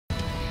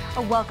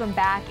Welcome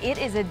back. It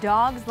is A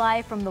Dog's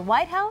Life from the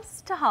White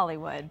House to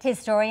Hollywood.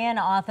 Historian,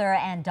 author,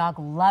 and dog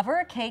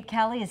lover Kate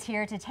Kelly is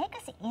here to take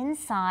us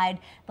inside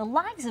the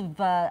lives of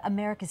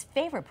America's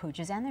favorite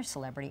pooches and their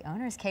celebrity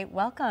owners. Kate,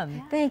 welcome.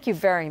 Yeah. Thank you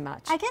very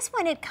much. I guess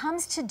when it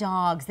comes to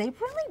dogs, they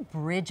really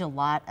bridge a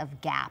lot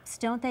of gaps,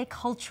 don't they?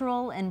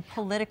 Cultural and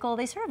political.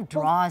 They sort of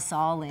draw us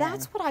all in.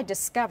 That's what I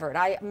discovered.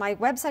 My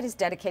website is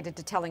dedicated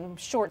to telling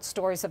short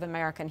stories of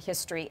American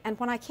history, and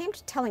when I came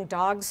to telling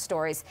dog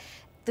stories,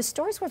 the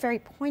stories were very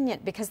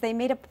poignant because they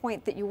made a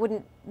point that you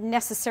wouldn't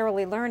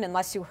necessarily learn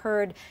unless you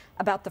heard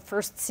about the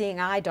first seeing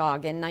eye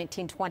dog in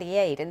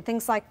 1928 and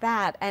things like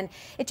that. And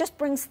it just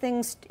brings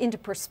things into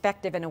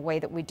perspective in a way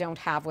that we don't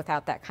have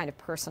without that kind of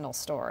personal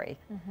story.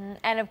 Mm-hmm.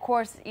 And of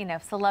course, you know,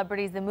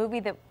 celebrities, the movie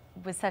that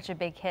was such a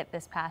big hit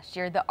this past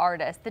year, The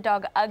Artist, the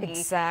dog Uggy.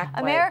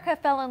 Exactly. America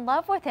fell in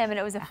love with him, and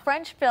it was a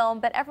French film,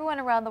 but everyone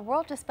around the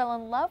world just fell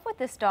in love with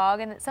this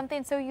dog, and it's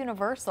something so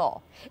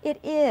universal. It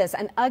is,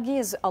 and Uggy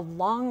is a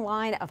long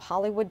line of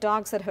Hollywood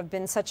dogs that have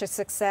been such a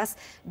success.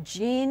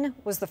 Jean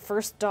was the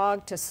first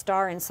dog to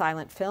star in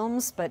silent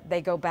films, but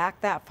they go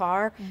back that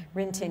far.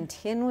 Rin Tin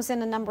Tin was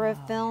in a number of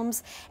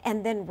films,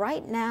 and then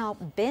right now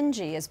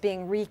Benji is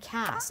being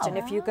recast, and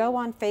if you go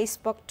on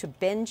Facebook to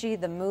Benji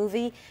the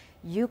movie,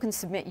 you can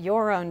submit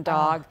your own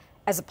dog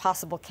as a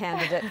possible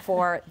candidate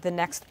for the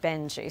next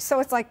Benji. So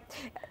it's like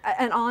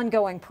an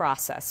ongoing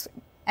process.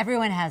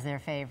 Everyone has their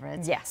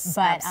favorites. Yes,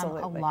 but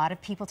absolutely. A lot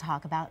of people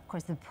talk about, of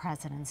course, the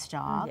president's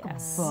dog,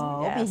 Yes.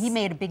 Bo. Yes. He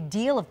made a big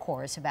deal, of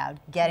course, about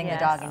getting the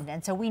dog,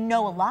 and so we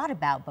know a lot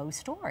about Bo's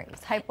stories.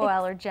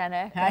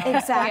 Hypoallergenic.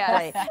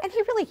 Exactly. And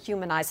he really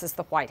humanizes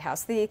the White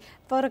House. The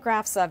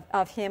photographs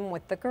of him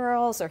with the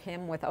girls or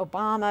him with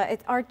Obama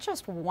are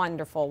just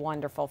wonderful,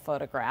 wonderful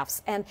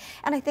photographs. And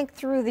I think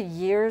through the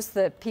years,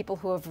 the people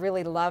who have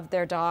really loved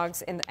their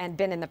dogs and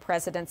been in the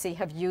presidency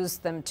have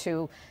used them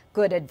to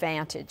good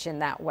advantage in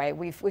that way.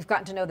 We've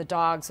gotten to know the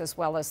dogs as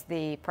well as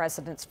the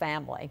president's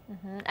family.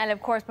 And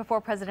of course, before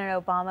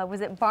President Obama,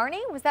 was it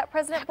Barney? Was that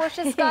President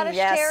Bush's Scottish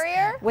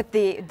Terrier? With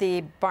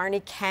the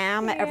Barney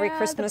cam every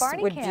Christmas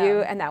would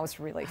view, and that was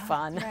really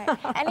fun. Right.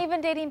 And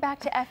even dating back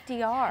to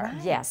FDR.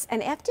 Right. Yes,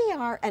 and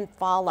FDR and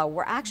Follow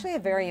were actually a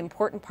very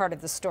important part of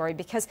the story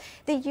because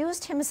they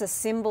used him as a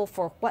symbol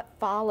for what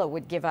Follow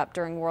would give up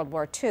during World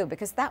War II,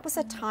 because that was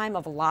a time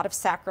of a lot of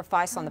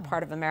sacrifice on the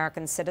part of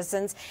American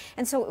citizens.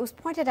 And so it was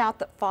pointed out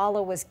that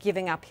Follow was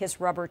giving up his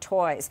rubber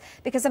toys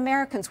because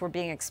Americans were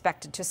being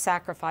expected to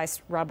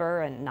sacrifice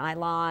rubber and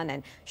nylon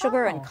and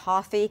sugar and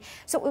coffee.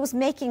 So it was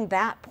making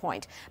that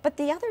point. But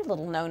the other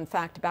little known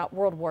fact about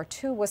World War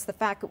II was the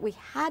fact that we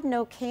had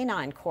no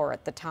canine corps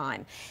at the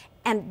time,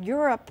 and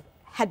Europe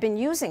had been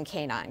using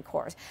canine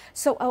corps.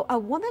 So a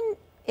woman,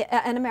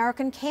 an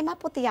American, came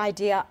up with the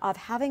idea of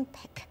having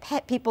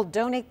people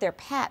donate their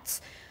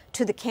pets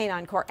to the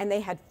canine corps, and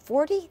they had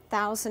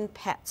 40,000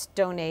 pets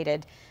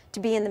donated to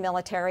be in the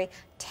military.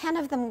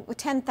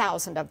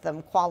 10,000 of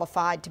them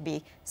qualified to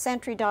be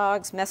sentry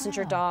dogs,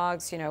 messenger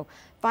dogs, you know,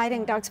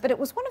 fighting dogs. But it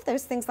was one of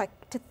those things, like,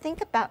 to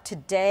think about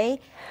today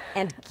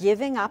and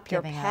giving up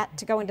your pet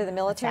to go into the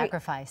military.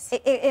 Sacrifice.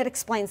 It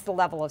explains the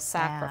level of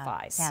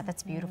sacrifice. Yeah,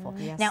 that's beautiful.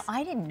 Yes. Now,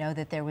 I didn't know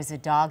that there was a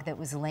dog that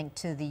was linked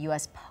to the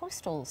U.S.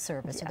 Postal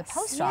Service or the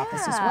post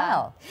office as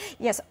well.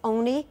 Yes,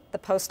 Oni, the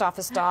post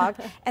office dog,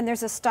 and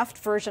there's a stuffed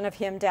version of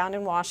him down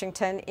in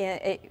Washington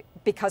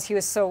because he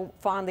was so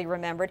fondly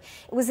remembered.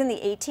 It was in the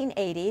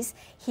 1880s.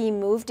 He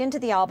moved into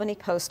the Albany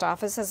post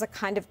office as a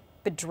kind of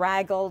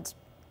bedraggled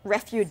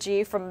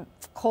refugee from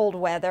cold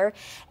weather,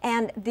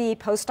 and the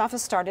post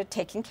office started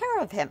taking care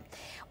of him.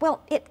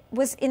 Well, it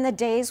was in the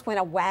days when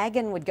a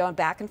wagon would go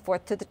back and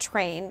forth to the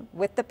train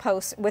with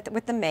the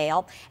with the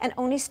mail, and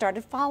Oni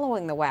started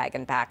following the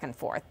wagon back and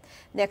forth.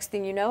 Next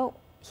thing you know,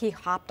 he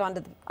hopped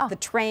onto the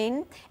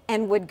train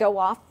and would go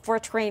off for a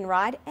train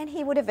ride, and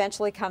he would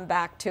eventually come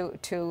back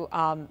to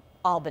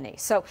Albany.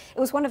 So it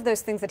was one of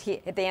those things that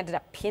they ended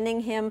up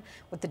pinning him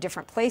with the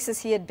different places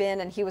he had been,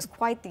 and he was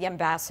quite the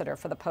ambassador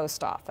for the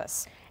post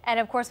office. And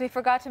of course, we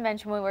forgot to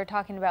mention when we were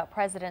talking about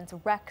presidents,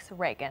 Rex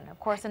Reagan,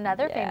 of course,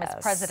 another famous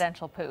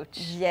presidential pooch.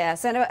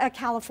 Yes, and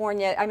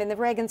California, I mean, the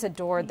Reagans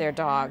adored their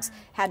dogs,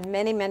 had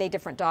many, many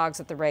different dogs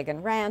at the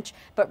Reagan Ranch,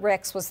 but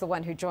Rex was the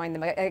one who joined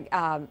them,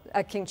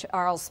 a King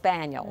Charles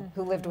Spaniel,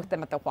 who lived with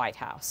them at the White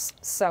House.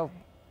 So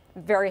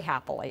very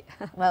happily.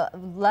 Well,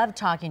 love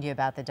talking to you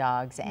about the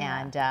dogs,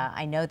 and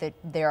I know that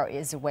there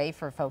is a way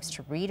for folks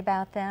to read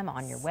about them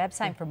on your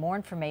website. For more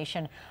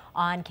information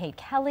on Kate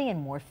Kelly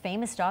and more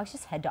famous dogs,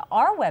 just head to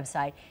our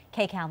website,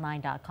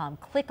 KCAL9.com,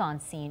 click on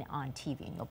Seen on TV, and you'll